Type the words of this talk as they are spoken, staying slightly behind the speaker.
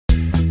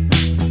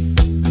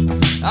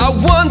I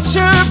want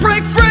to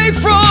break free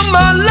from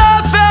my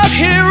life out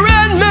here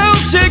and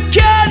move to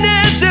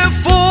Canada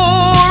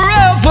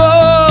forever.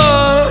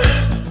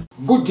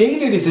 Good day,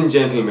 ladies and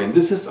gentlemen.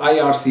 This is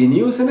IRC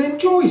News and I'm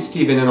Joy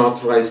Stephen, an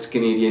authorized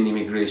Canadian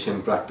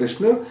immigration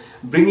practitioner,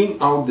 bringing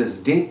out this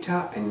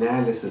data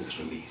analysis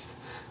release.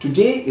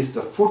 Today is the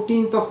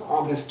 14th of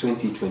August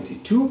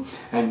 2022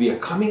 and we are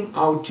coming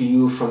out to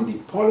you from the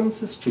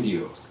Polinsys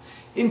Studios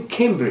in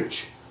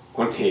Cambridge,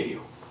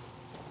 Ontario.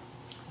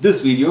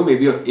 This video may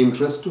be of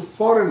interest to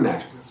foreign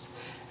nationals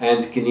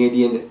and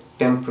Canadian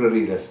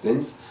temporary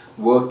residents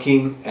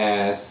working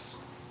as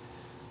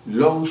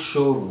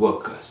longshore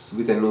workers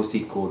with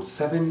NOC code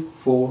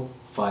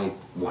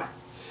 7451.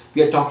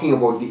 We are talking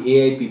about the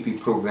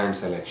AIPP program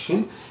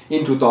selection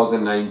in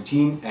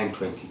 2019 and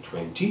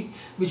 2020,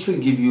 which will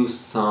give you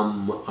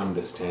some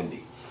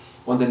understanding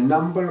on the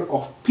number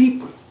of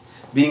people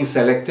being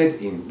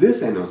selected in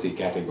this NOC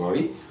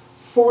category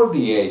for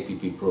the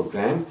AIPP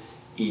program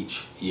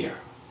each year.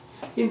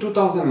 In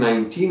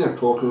 2019, a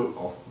total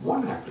of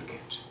 1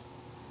 applicant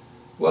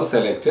was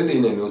selected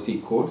in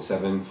NOC code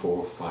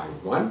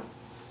 7451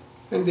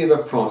 and they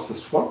were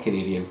processed for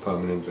Canadian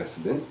permanent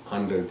residents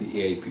under the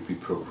AIPP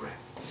program.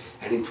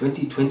 And in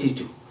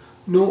 2022,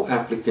 no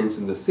applicants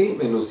in the same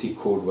NOC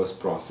code was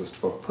processed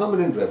for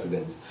permanent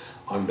residents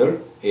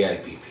under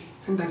AIPP.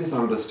 And that is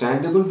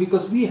understandable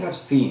because we have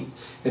seen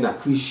an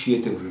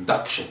appreciative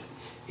reduction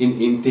in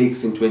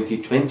intakes in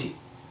 2020.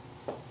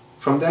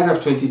 From that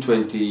of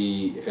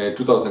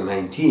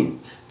 2019,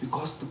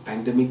 because the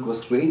pandemic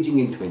was raging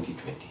in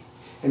 2020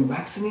 and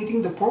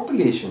vaccinating the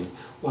population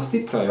was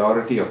the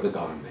priority of the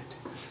government,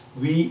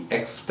 we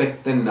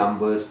expect the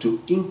numbers to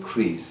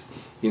increase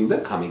in the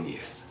coming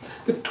years.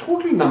 The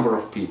total number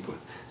of people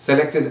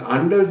selected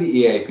under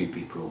the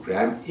AIPP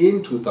program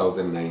in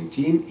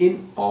 2019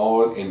 in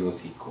all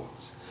NOC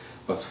codes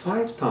was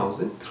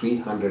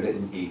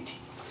 5,380.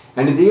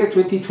 And in the year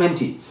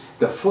 2020,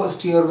 the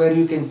first year where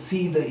you can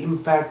see the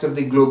impact of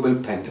the global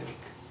pandemic,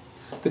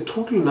 the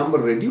total number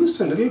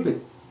reduced a little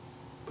bit,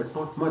 but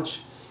not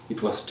much.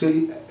 It was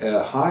still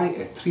high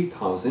at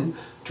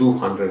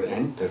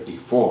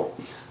 3,234.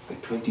 The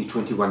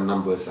 2021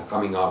 numbers are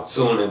coming out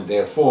soon and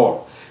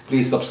therefore,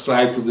 please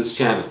subscribe to this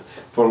channel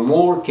for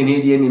more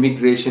Canadian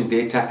immigration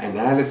data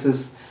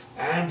analysis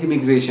and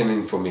immigration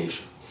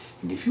information.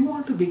 And if you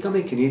want to become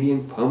a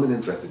Canadian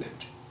permanent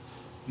resident,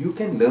 you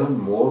can learn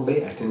more by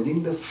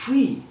attending the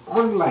free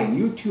online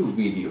YouTube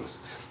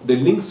videos, the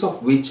links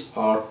of which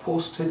are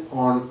posted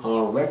on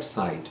our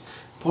website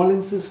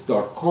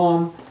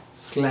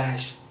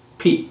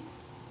polinsys.com/p.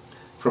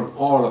 From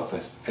all of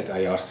us at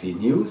IRC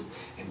News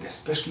and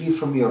especially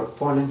from your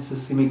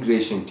Polinsys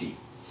immigration team,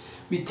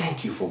 we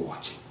thank you for watching.